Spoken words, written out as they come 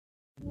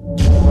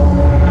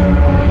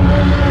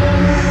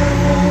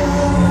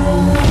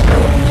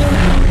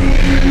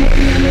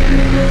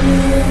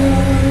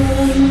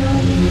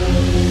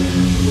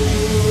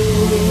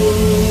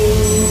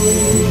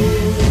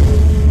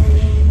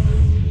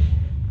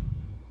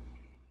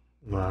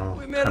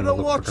We made Time it to a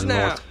look watch for the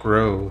now. North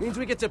Grove. Means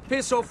we get to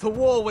piss off the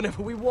wall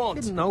whenever we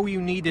want. Didn't know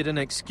you needed an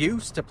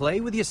excuse to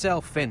play with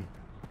yourself, Finn.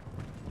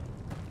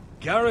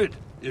 Garrett,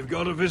 you've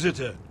got a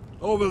visitor.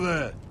 Over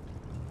there.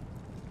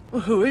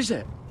 Well, who is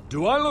it?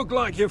 Do I look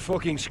like your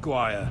fucking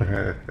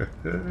squire?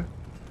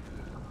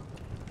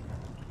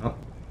 Oh,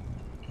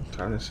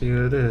 time to see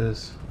who it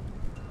is.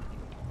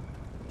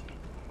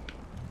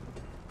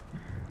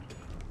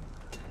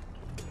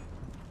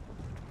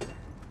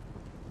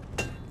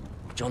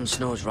 Jon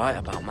Snow's right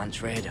about Mance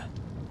Rayder.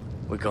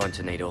 We're going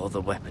to need all the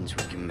weapons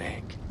we can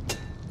make.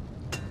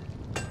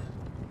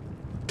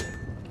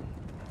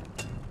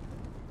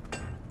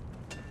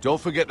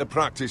 Don't forget the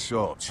practice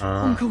swords.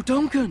 Uncle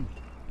Duncan!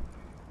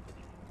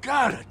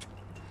 Garrett!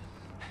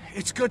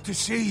 It's good to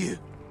see you.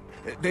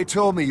 They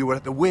told me you were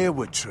at the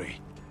weirwood tree.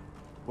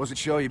 Wasn't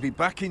sure you'd be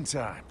back in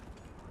time.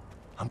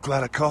 I'm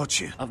glad I caught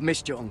you. I've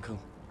missed you, Uncle.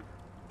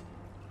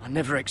 I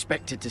never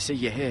expected to see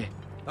you here.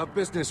 I've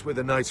business with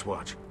the Night's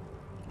Watch.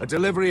 A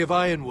delivery of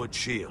ironwood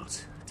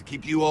shields to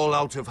keep you all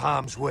out of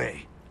harm's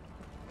way.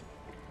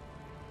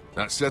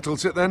 That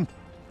settles it then?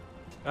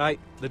 Aye,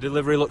 the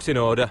delivery looks in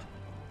order.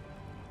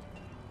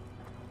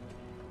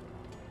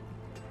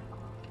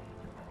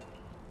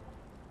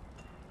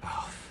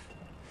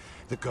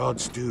 The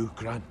gods do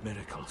grant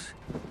miracles.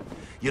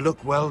 You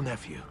look well,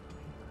 nephew.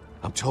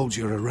 I'm told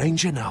you're a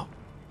ranger now.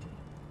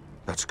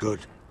 That's good.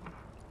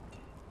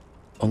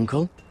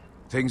 Uncle?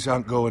 Things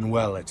aren't going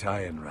well at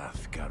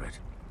Ironrath, Garrett.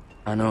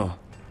 I know.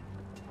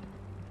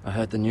 I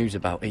heard the news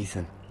about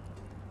Ethan.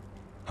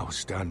 I was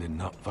standing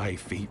not 5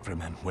 feet from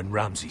him when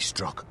Ramsay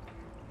struck.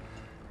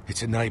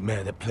 It's a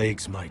nightmare that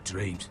plagues my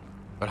dreams.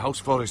 But House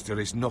Forrester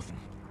is nothing,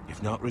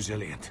 if not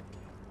resilient.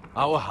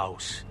 Our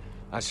house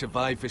has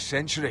survived for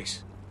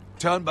centuries.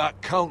 Turned back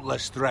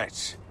countless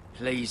threats.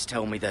 Please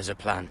tell me there's a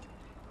plan.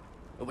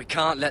 But we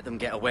can't let them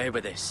get away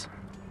with this.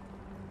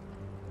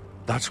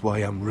 That's why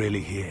I'm really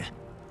here.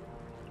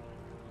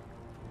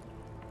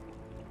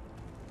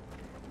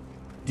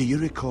 Do you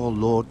recall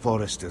Lord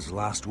Forrester's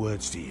last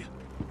words to you?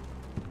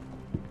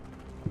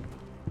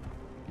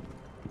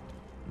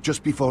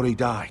 Just before he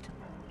died,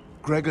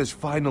 Gregor's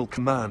final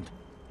command,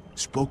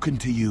 spoken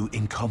to you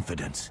in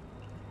confidence.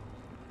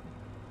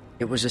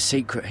 It was a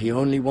secret he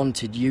only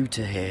wanted you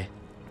to hear.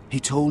 He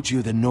told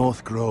you the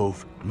North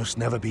Grove must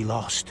never be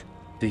lost.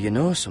 Do you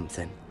know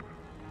something?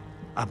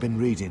 I've been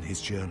reading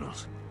his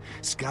journals,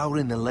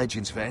 scouring the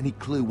legends for any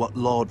clue what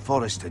Lord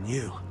Forrester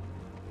knew.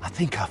 I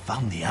think I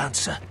found the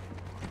answer.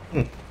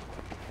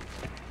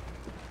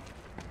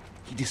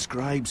 He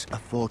describes a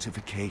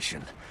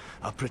fortification,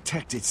 a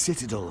protected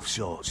citadel of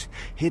sorts,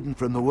 hidden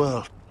from the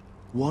world.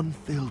 One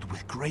filled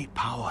with great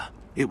power.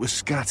 It was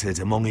scattered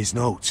among his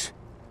notes.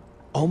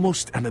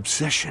 Almost an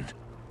obsession.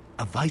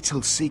 A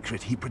vital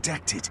secret he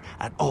protected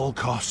at all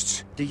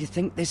costs. Do you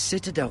think this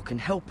citadel can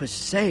help us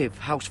save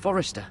House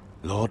Forrester?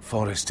 Lord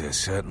Forrester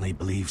certainly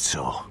believed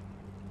so.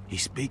 He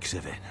speaks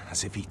of it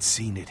as if he'd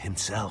seen it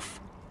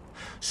himself.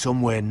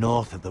 Somewhere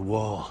north of the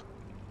wall.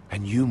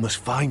 And you must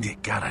find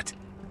it, Garrett.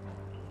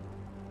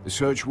 The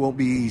search won't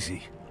be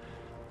easy.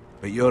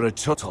 But you're a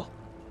Tuttle.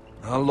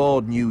 Our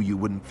Lord knew you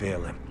wouldn't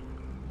fail him.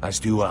 As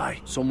do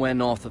I. Somewhere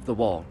north of the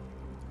wall.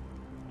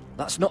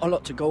 That's not a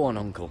lot to go on,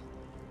 Uncle.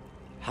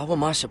 How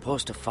am I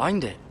supposed to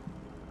find it?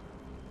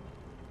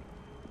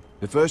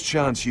 The first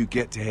chance you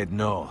get to head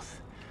north,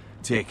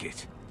 take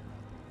it.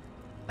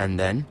 And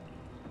then?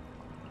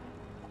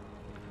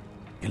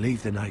 You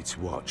leave the Night's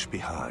Watch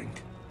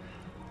behind,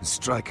 and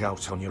strike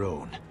out on your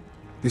own.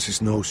 This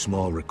is no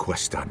small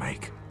request I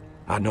make.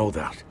 I know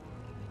that.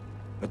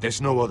 But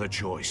there's no other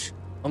choice.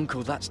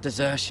 Uncle, that's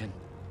desertion.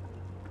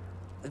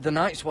 The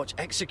Night's Watch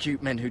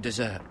execute men who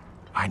desert.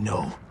 I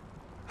know.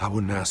 I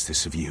wouldn't ask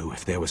this of you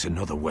if there was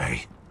another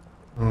way.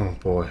 Oh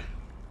boy.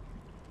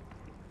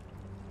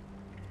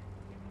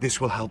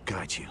 This will help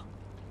guide you.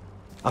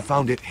 I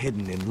found it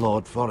hidden in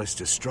Lord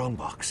Forrester's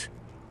strongbox.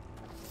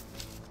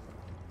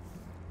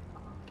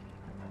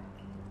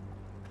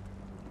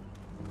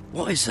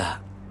 What is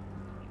that?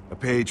 A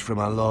page from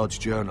our Lord's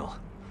journal.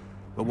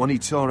 But one he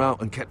tore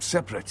out and kept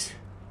separate.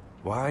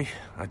 Why?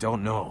 I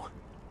don't know.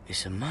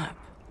 It's a map.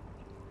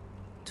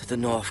 To the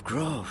North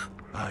Grove.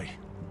 Aye.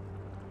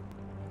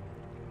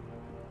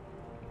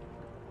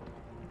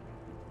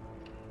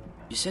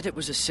 You said it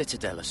was a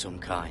citadel of some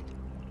kind.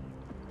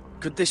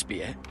 Could this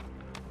be it?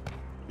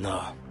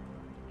 No.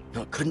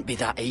 No, it couldn't be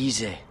that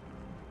easy.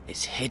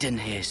 It's hidden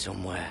here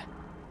somewhere.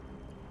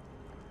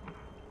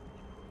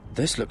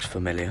 This looks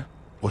familiar.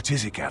 What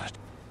is it, Garrett?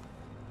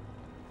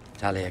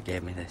 Talia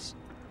gave me this.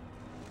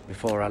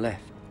 Before I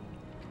left.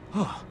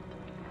 Oh.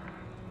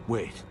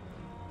 Wait.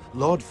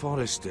 Lord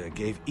Forrester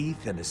gave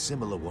Ethan a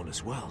similar one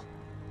as well.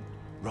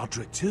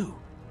 Roderick too.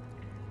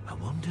 I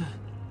wonder...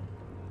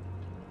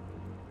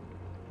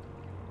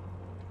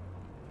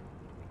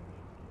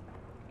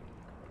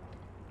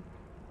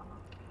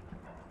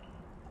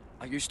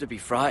 I used to be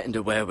frightened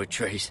of weirwood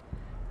trees.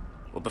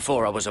 Well,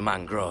 before I was a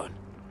man grown.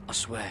 I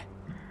swear.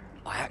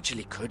 I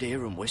actually could hear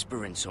them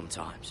whispering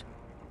sometimes.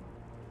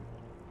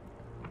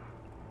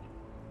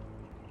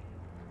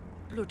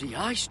 Bloody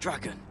ice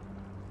dragon.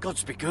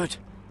 Gods be good.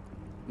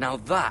 Now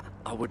that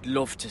I would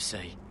love to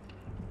see.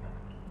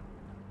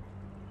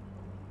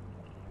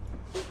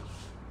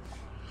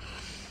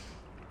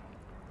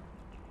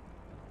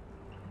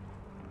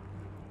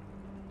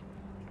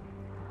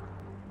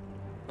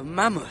 A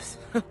mammoth?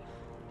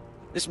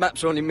 This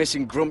map's only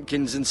missing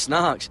grumpkins and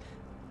snarks.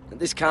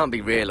 This can't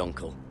be real,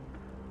 Uncle.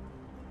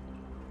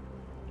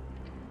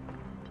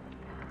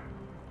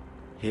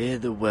 Hear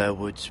the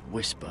werewoods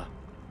whisper.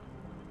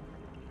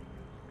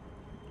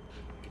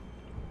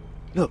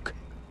 Look.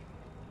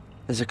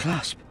 There's a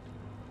clasp.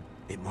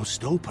 It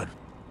must open.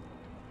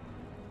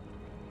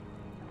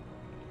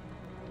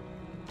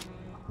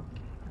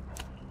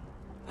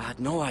 I had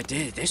no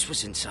idea this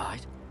was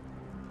inside.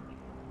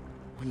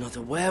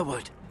 Another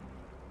werewood.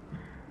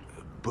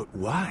 But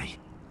why?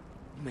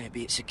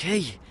 Maybe it's a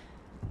key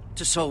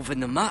to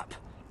solving the map.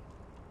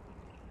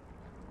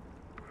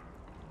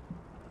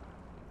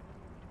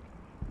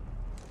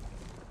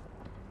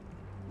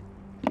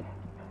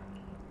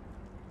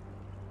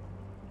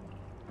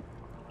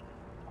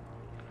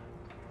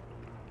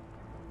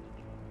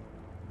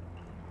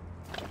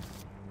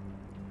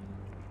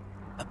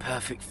 A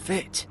perfect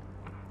fit.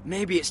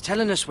 Maybe it's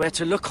telling us where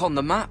to look on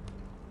the map.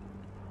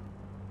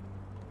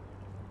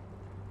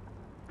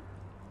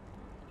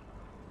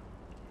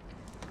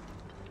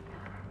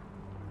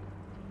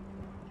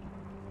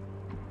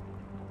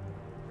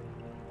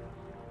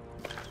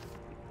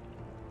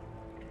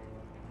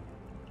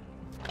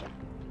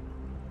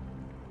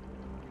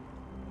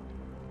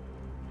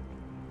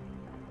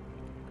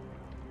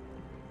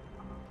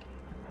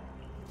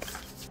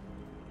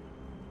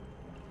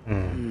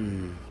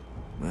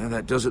 Well,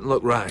 that doesn't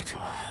look right.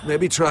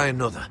 Maybe try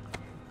another.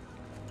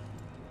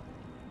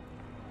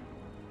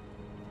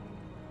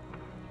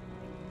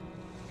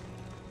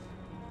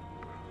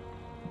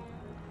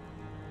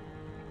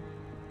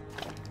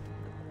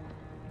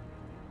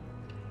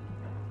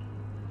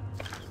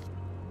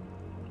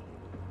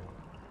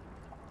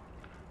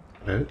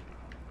 Right.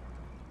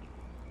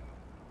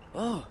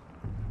 Oh,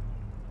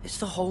 it's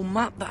the whole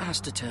map that has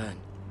to turn.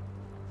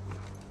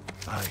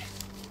 Aye.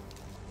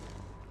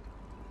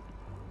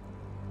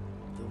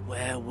 The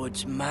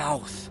werewood's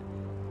mouth.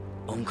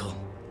 Uncle,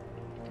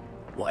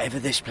 whatever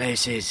this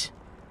place is,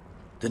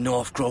 the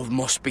North Grove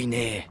must be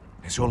near.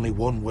 There's only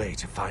one way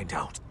to find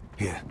out.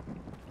 Here,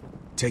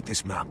 take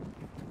this map.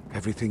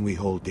 Everything we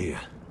hold dear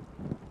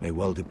may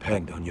well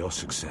depend on your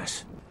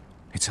success.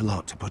 It's a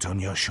lot to put on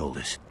your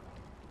shoulders.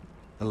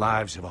 The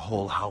lives of a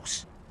whole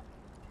house.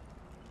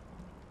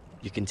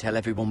 You can tell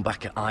everyone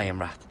back at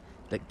Ironrath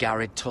that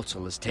Garrett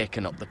Tuttle has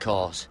taken up the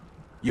cause.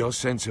 Your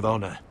sense of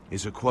honor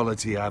is a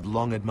quality I've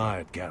long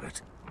admired,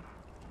 Garrett.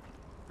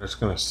 That's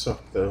gonna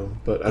suck though,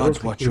 but I God's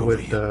don't watch think you over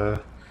would,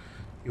 you.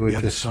 you would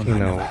You're the just, son you I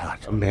know, never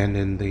had.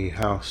 abandon the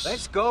house.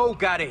 Let's go,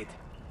 Garrett.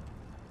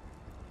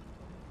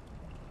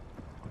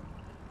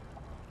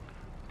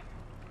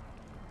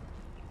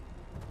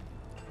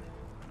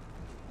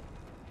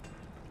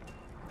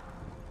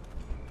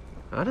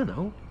 I don't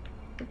know.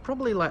 They're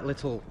probably like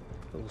little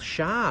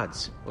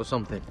shards or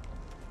something.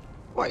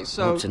 Wait,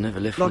 so... Hope to never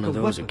lift like one of a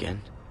those weapon?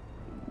 again.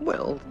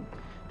 Well,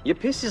 your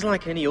piss is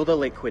like any other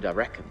liquid, I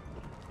reckon.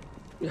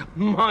 Yeah,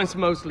 mine's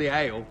mostly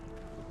ale.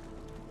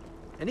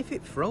 And if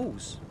it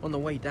froze on the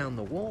way down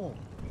the wall,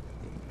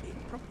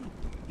 it'd probably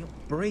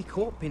break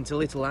up into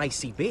little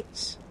icy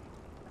bits.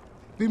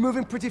 Be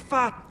moving pretty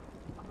fast.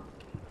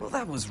 Well,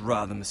 that was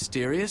rather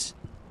mysterious.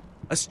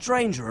 A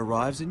stranger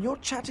arrives and you're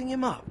chatting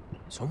him up.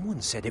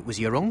 Someone said it was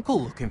your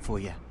uncle looking for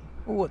you.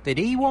 What did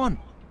he want?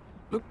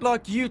 Looked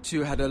like you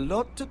two had a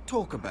lot to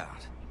talk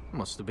about.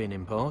 Must have been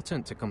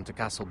important to come to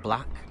Castle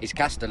Black. It's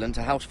Castellan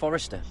to House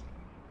Forrester.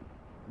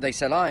 They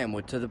sell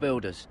ironwood to the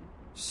builders.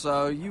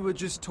 So you were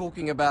just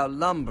talking about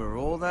lumber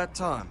all that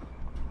time?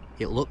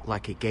 It looked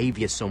like it gave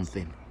you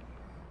something.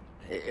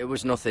 It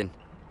was nothing.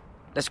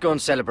 Let's go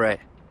and celebrate.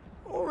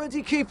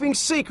 Already keeping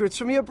secrets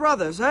from your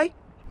brothers, eh?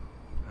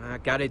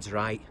 Garrett's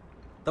right.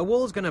 The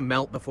wall's gonna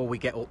melt before we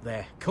get up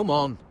there. Come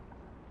on.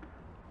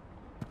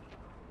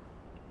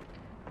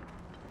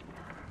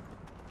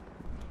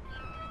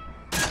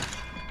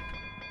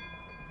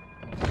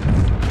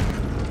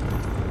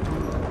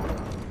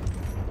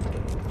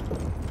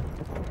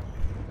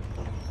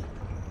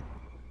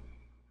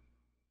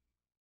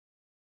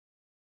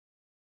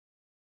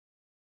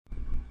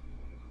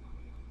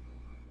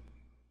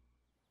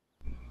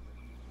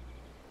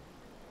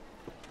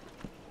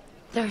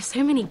 There are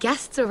so many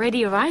guests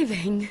already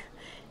arriving.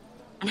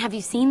 And have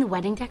you seen the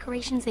wedding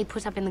decorations they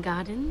put up in the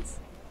gardens?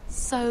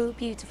 So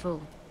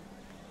beautiful.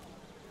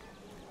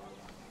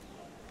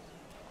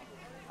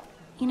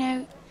 You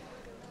know,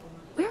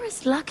 we're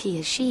as lucky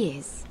as she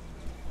is.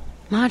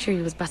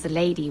 Marjorie was but a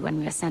lady when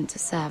we were sent to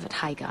serve at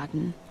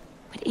Highgarden.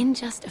 But in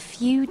just a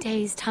few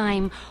days'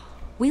 time,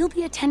 we'll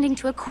be attending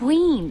to a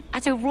queen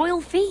at a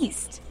royal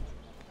feast.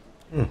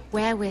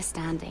 Where we're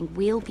standing,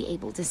 we'll be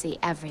able to see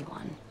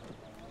everyone.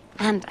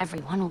 And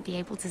everyone will be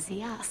able to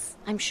see us.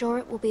 I'm sure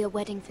it will be a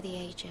wedding for the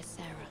ages,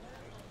 Sarah.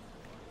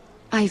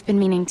 I've been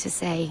meaning to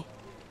say,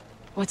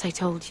 what I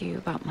told you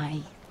about my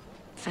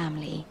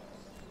family.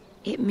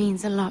 It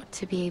means a lot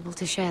to be able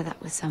to share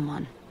that with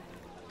someone.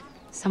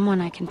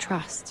 Someone I can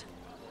trust.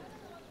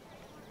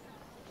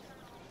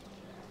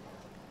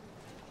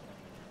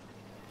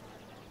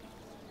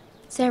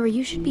 Sarah,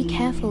 you should be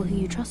careful who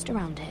you trust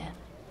around here.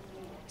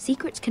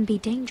 Secrets can be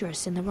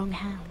dangerous in the wrong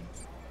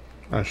hands.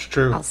 That's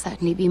true. I'll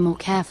certainly be more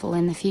careful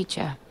in the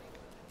future.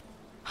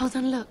 Hold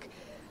on, look.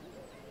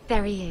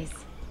 There he is.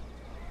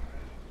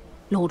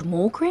 Lord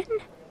Morgrin?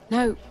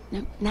 No,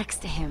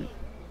 next to him.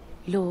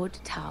 Lord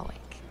Tarwick.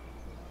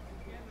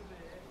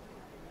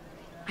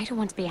 I don't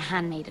want to be a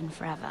handmaiden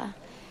forever.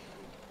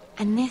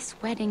 And this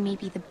wedding may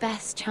be the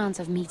best chance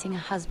of meeting a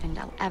husband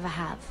I'll ever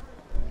have.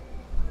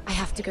 I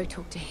have to go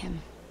talk to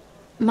him.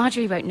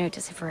 Marjorie won't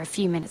notice it for a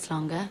few minutes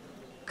longer.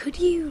 Could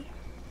you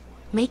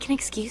make an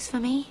excuse for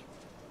me?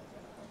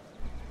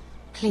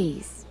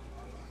 Please.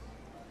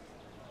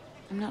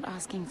 I'm not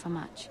asking for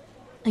much.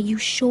 Are you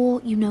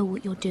sure you know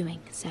what you're doing,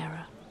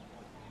 Sarah?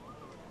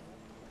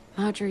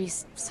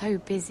 Marjorie's so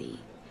busy.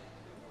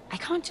 I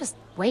can't just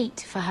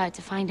wait for her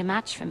to find a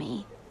match for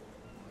me.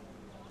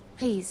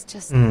 Please,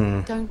 just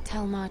don't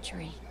tell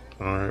Marjorie.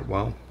 Alright,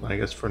 well, I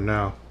guess for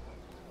now,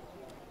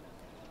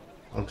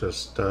 I'll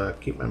just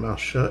keep my mouth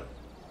shut.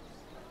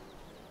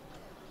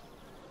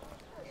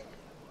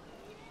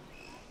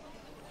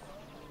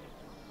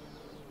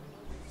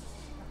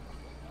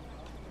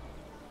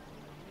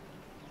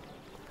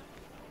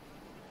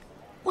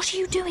 What are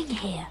you doing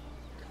here?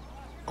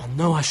 I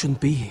know I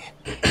shouldn't be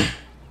here,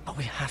 but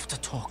we have to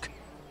talk.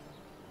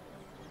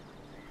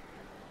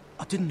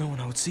 I didn't know when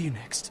I would see you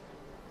next.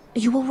 Are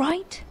you all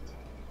right?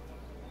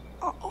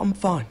 I'm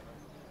fine.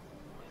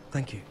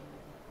 Thank you.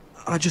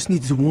 I just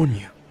needed to warn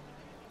you.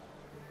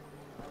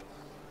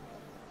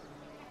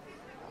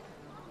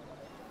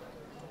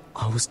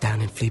 I was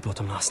down in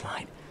Fleabottom last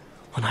night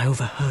when I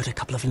overheard a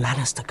couple of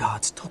Lannister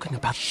guards talking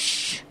about...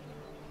 Shh!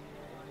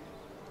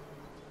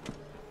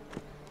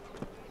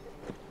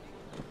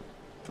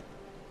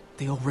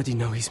 They already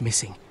know he's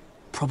missing,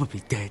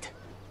 probably dead.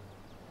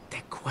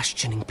 They're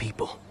questioning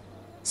people,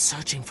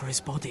 searching for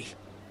his body.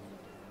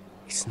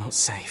 It's not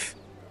safe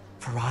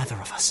for either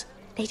of us.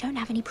 They don't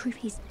have any proof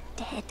he's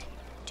dead,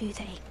 do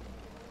they?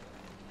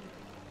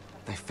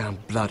 They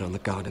found blood on the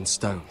garden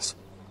stones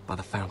by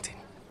the fountain,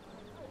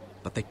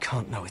 but they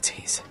can't know it's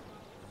his.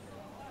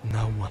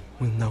 No one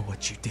will know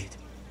what you did.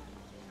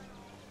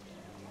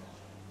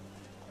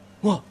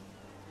 What?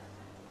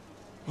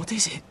 What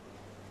is it?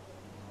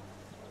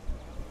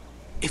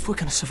 If we're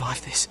gonna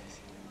survive this,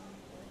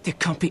 there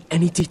can't be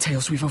any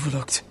details we've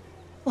overlooked.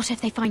 What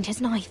if they find his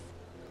knife?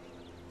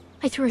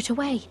 I threw it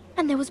away,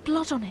 and there was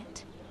blood on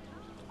it.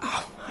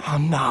 Oh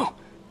no.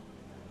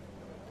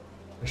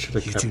 I should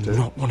have You kept do it.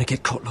 not want to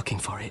get caught looking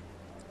for it.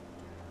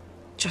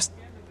 Just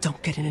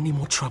don't get in any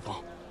more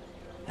trouble.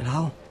 And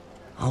I'll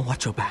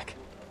watch your back.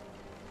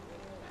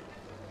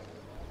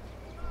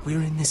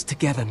 We're in this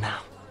together now.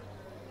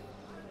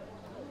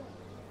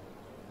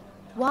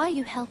 Why are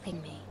you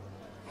helping me?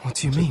 What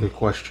do you That's a mean? good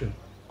question.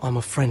 I'm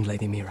a friend,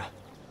 Lady Mira.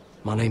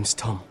 My name's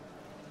Tom.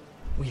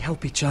 We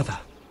help each other,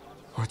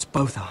 or it's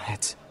both our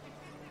heads.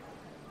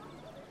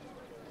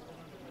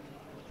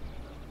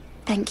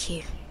 Thank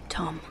you,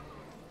 Tom.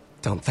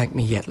 Don't thank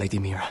me yet, Lady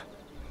Mira.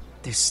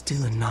 There's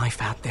still a knife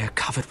out there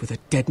covered with a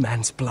dead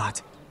man's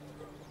blood.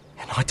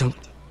 And I don't...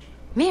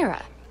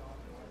 Mira!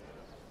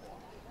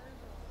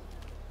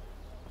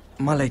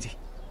 My lady.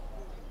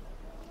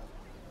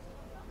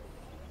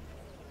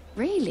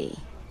 Really?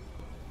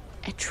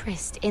 A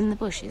tryst in the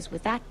bushes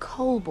with that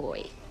coal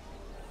boy?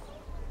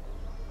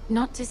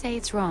 Not to say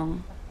it's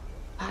wrong,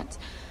 but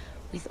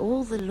with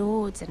all the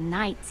lords and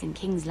knights in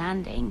King's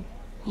Landing,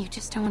 you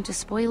just don't want to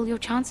spoil your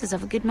chances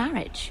of a good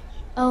marriage.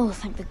 Oh,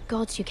 thank the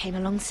gods you came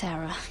along,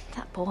 Sarah.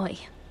 That boy.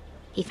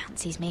 He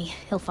fancies me.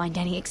 He'll find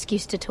any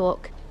excuse to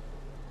talk.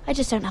 I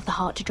just don't have the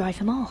heart to drive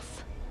him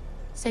off.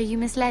 So you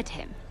misled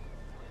him?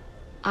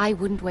 I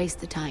wouldn't waste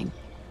the time.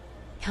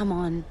 Come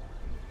on.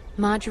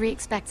 Marjorie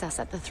expects us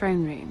at the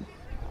throne room.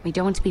 We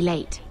don't want to be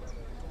late.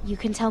 You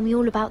can tell me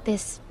all about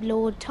this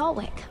Lord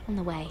Tarwick on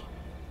the way.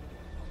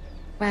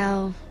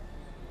 Well,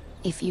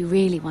 if you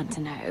really want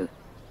to know.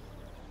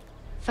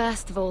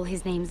 First of all,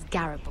 his name's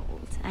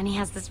Garibald, and he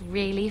has this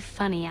really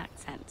funny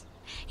accent.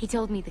 He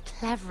told me the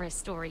cleverest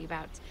story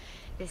about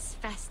this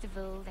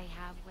festival they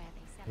have where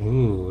they celebrate...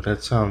 Ooh,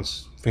 that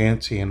sounds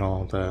fancy and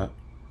all that.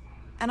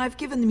 And I've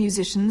given the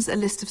musicians a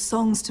list of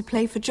songs to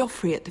play for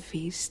Joffrey at the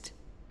feast.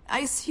 I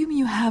assume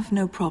you have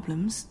no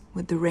problems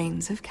with the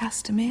Rains of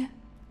Castamere?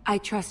 I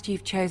trust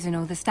you've chosen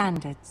all the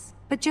standards.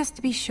 But just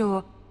to be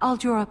sure, I'll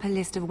draw up a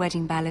list of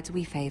wedding ballads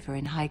we favor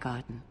in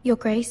Highgarden. Your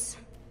Grace,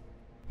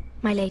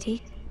 my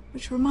lady.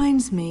 Which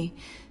reminds me,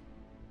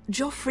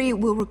 Joffrey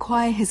will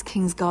require his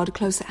Kingsguard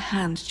close at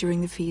hand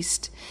during the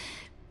feast.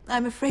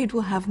 I'm afraid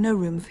we'll have no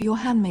room for your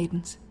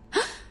handmaidens.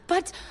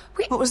 But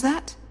we... What was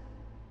that?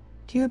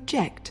 Do you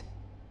object?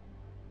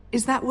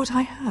 Is that what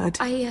I heard?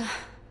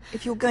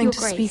 If you're going Your to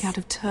Grace, speak out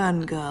of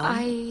turn, girl,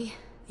 I...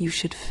 you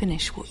should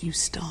finish what you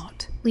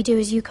start. We do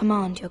as you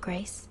command, Your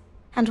Grace.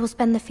 And will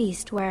spend the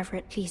feast wherever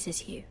it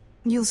pleases you.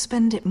 You'll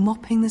spend it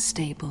mopping the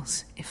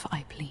stables, if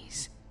I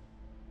please.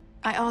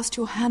 I asked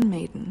your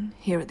handmaiden,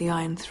 here at the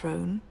Iron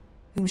Throne,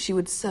 whom she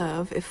would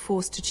serve if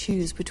forced to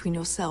choose between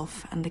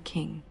yourself and the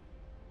king.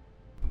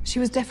 She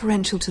was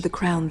deferential to the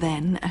crown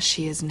then, as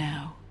she is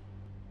now.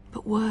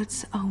 But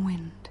words are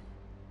wind.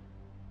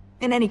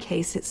 In any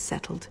case, it's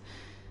settled.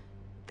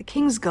 The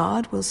King's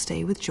Guard will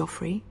stay with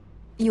Joffrey.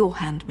 Your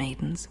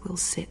handmaidens will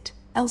sit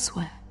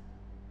elsewhere.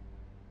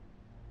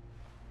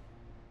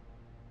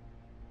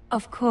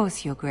 Of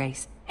course, Your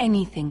Grace.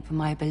 Anything for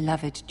my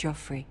beloved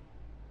Joffrey.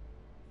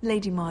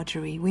 Lady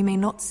Marjorie, we may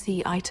not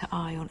see eye to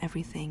eye on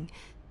everything,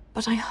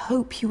 but I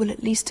hope you will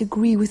at least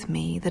agree with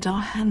me that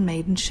our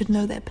handmaidens should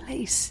know their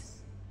place.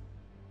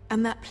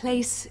 And that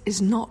place is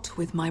not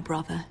with my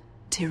brother,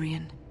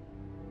 Tyrion.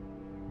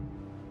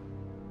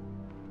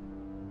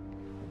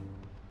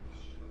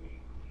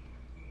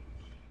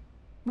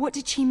 What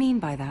did she mean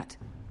by that?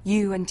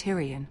 You and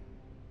Tyrion?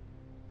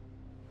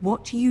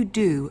 What you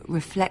do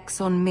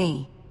reflects on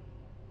me.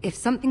 If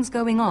something's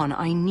going on,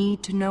 I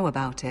need to know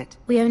about it.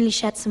 We only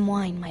shared some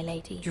wine, my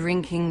lady.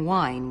 Drinking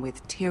wine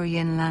with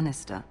Tyrion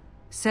Lannister.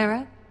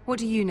 Sarah, what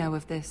do you know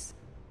of this?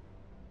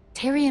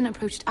 Tyrion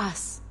approached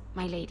us,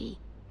 my lady.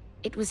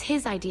 It was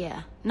his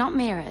idea, not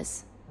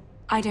Mira's.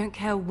 I don't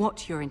care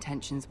what your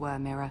intentions were,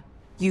 Mira.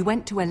 You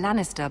went to a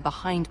Lannister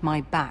behind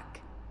my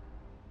back.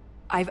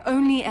 I've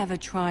only ever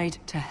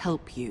tried to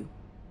help you.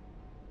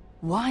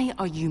 Why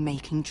are you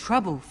making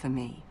trouble for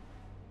me?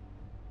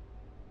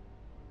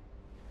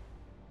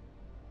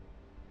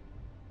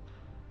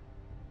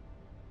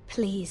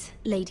 Please,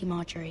 Lady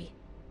Marjorie,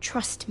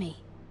 trust me.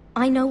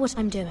 I know what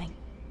I'm doing.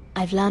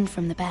 I've learned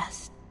from the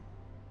best.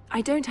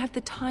 I don't have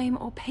the time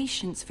or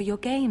patience for your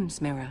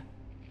games, Mira.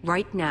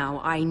 Right now,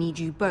 I need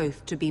you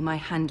both to be my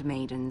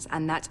handmaidens,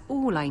 and that's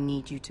all I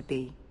need you to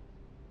be.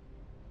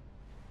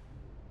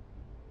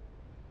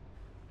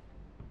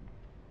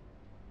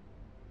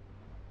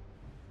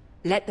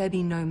 Let there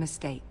be no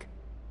mistake.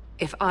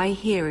 If I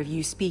hear of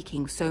you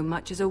speaking so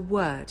much as a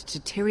word to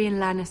Tyrion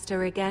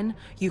Lannister again,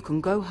 you can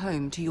go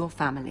home to your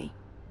family.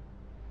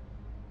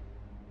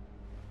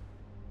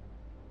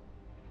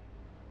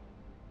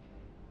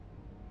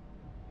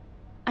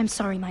 I'm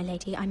sorry, my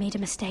lady. I made a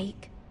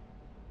mistake.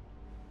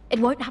 It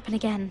won't happen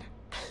again.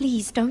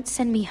 Please, don't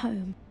send me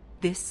home.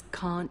 This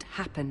can't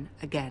happen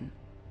again.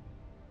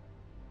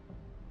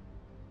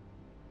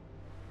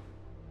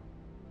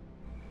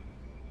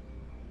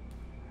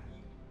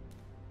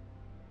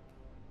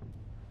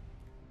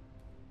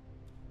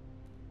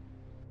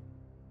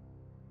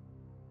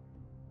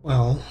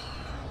 Well...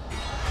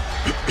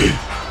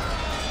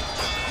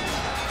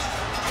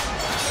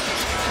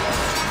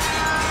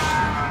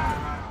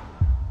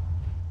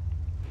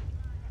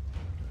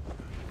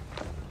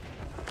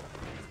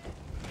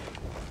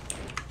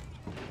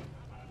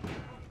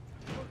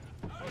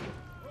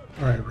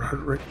 Alright,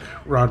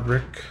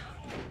 Roderick.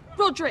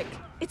 Roderick,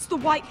 it's the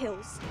White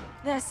Hills.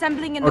 They're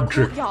assembling in the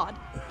courtyard.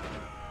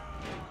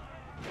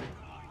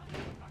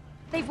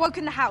 They've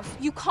woken the house.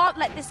 You can't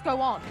let this go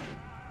on.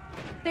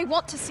 They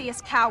want to see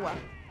us cower.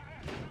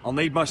 I'll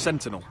need my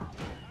sentinel.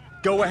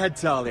 Go ahead,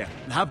 Talia,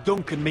 and have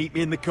Duncan meet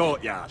me in the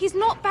courtyard. He's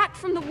not back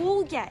from the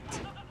wall yet.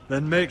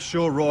 Then make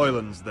sure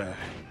Royland's there.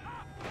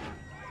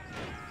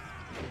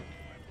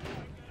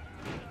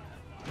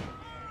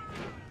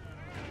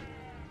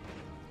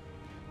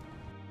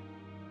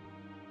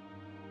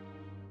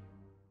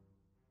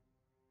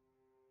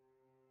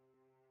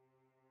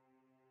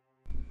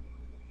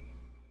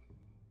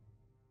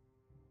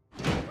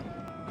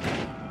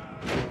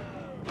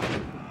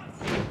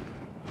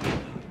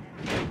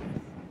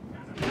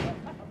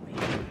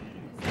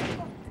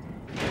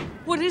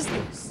 What is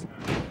this?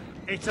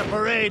 It's a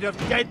parade of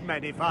dead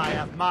men, if I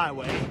have my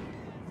way.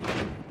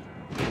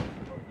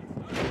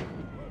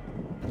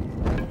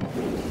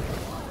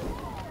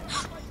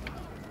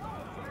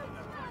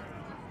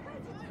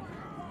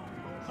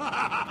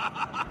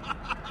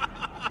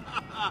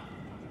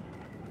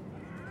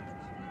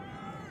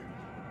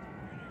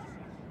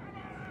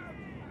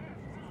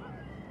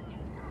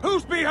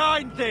 Who's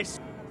behind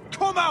this?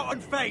 Come out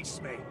and face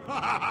me!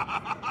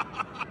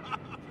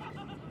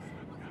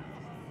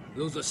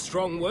 Those are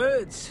strong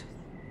words.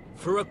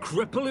 For a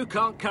cripple who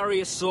can't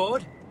carry a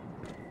sword?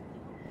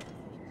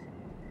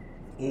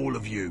 All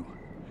of you,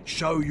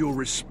 show your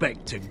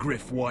respect to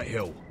Griff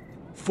Whitehill,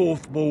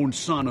 fourth-born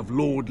son of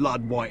Lord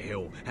Ludd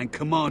Whitehill and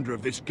commander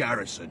of this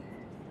garrison.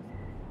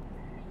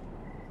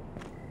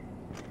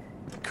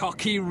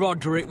 Cocky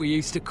Roderick, we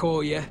used to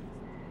call you.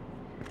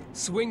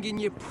 Swinging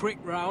your prick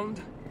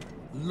round,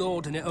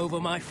 lording it over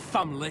my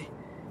family.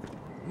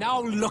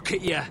 Now look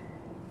at you.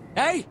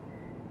 Hey?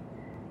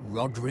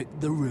 Roderick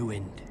the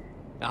Ruined.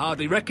 I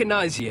hardly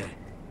recognise you.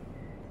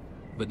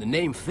 But the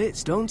name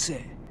fits, don't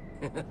it?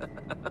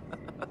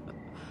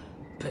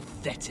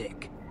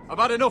 Pathetic. I've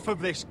had enough of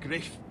this,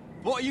 Griff.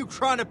 What are you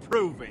trying to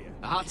prove here?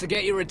 I had to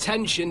get your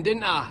attention,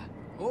 didn't I?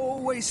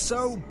 Always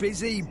so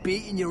busy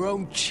beating your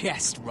own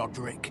chest,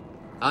 Roderick.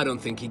 I don't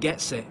think he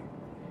gets it.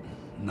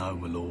 No,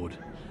 my lord.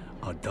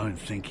 I don't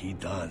think he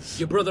does.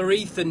 Your brother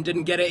Ethan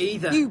didn't get it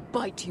either. You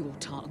bite your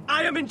tongue.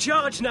 I am in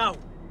charge now!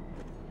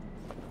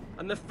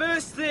 And the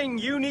first thing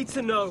you need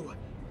to know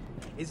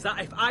is that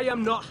if I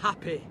am not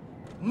happy,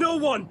 no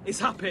one is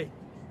happy.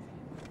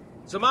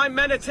 So my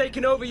men are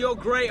taking over your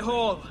Great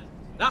Hall.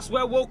 That's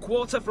where we'll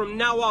quarter from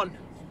now on.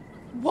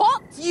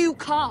 What? You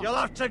can't. You'll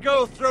have to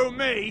go through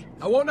me.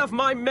 I won't have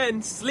my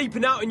men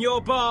sleeping out in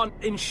your barn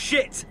in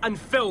shit and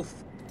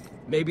filth.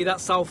 Maybe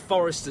that's how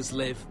foresters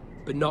live,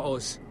 but not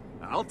us.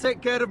 I'll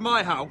take care of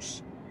my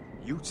house.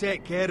 You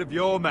take care of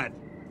your men.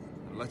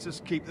 And let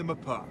us keep them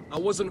apart. I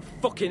wasn't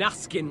fucking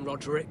asking,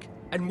 Roderick.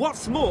 And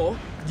what's more,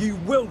 you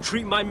will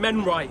treat my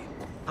men right.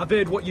 I've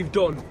heard what you've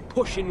done,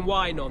 pushing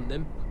wine on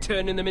them,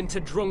 turning them into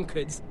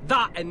drunkards.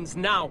 That ends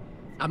now.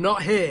 I'm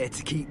not here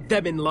to keep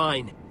them in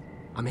line.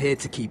 I'm here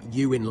to keep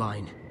you in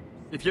line.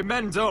 If your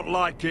men don't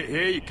like it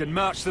here, you can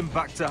march them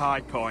back to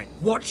High Point.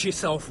 Watch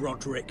yourself,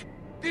 Roderick.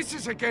 This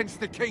is against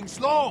the King's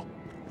law.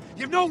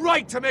 You've no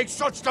right to make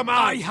such demands.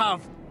 I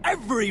have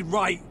every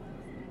right.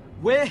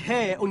 We're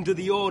here under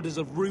the orders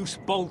of Roose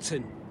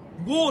Bolton,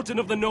 Warden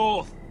of the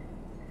North.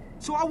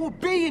 So I will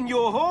be in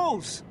your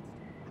halls.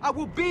 I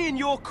will be in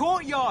your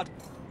courtyard.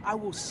 I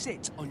will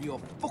sit on your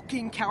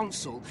fucking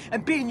council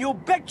and be in your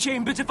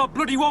bedchambers if I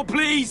bloody well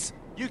please.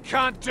 You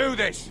can't do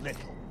this,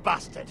 little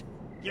bastard.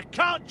 You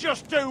can't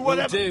just do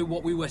whatever... We'll do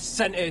what we were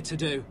sent here to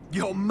do.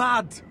 You're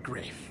mad,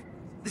 Griff.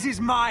 This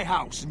is my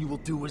house and you will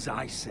do as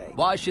I say.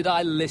 Why should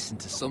I listen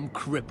to some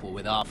cripple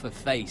with half a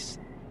face?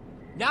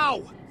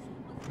 Now,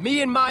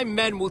 me and my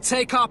men will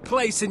take our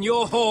place in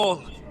your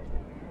hall.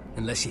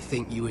 Unless you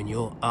think you and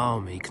your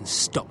army can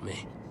stop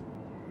me.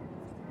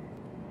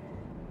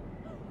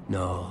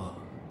 No,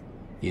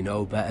 you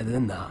know better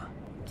than that.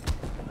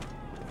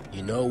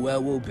 You know where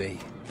we'll be.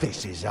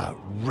 This is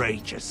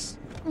outrageous.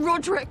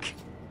 Roderick,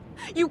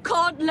 you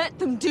can't let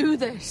them do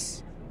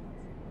this.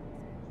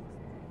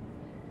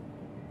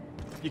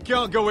 You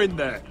can't go in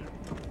there.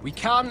 We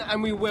can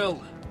and we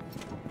will.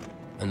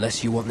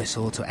 Unless you want this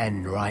all to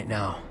end right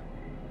now.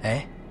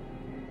 Eh?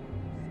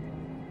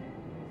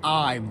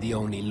 I'm the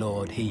only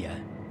lord here.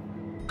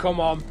 Come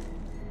on.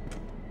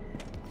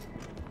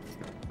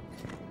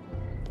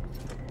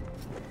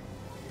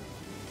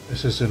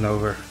 This isn't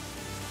over.